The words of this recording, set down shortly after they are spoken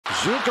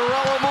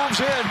Zuccarello moves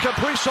in.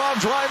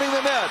 Kaprizov driving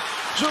the net.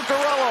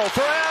 Zuccarello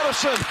for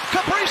Addison.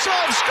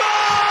 Kaprizov scores!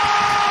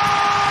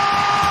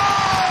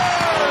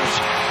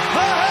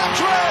 The hat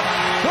trick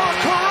for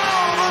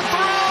Kirill, the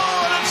thrill,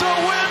 and it's a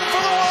win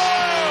for the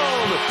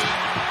Wild.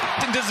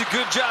 Does a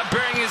good job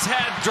burying his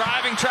head,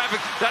 driving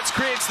traffic. That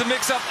creates the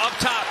mix-up up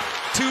top.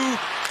 Two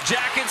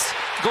Jackets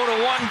go to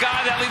one guy.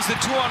 That leaves the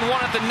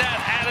 2-on-1 at the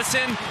net.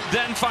 Addison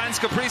then finds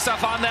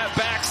Kaprizov on that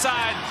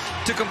backside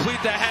to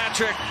complete the hat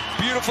trick.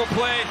 Beautiful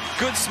play,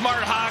 good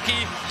smart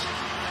hockey.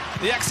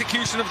 The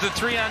execution of the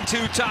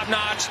 3-on-2, top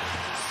notch.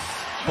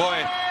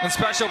 Boy, when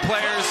special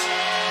players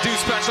do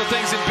special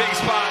things in big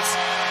spots,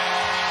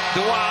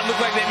 the Wild looked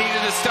like they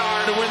needed a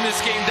star to win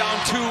this game down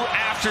 2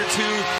 after 2.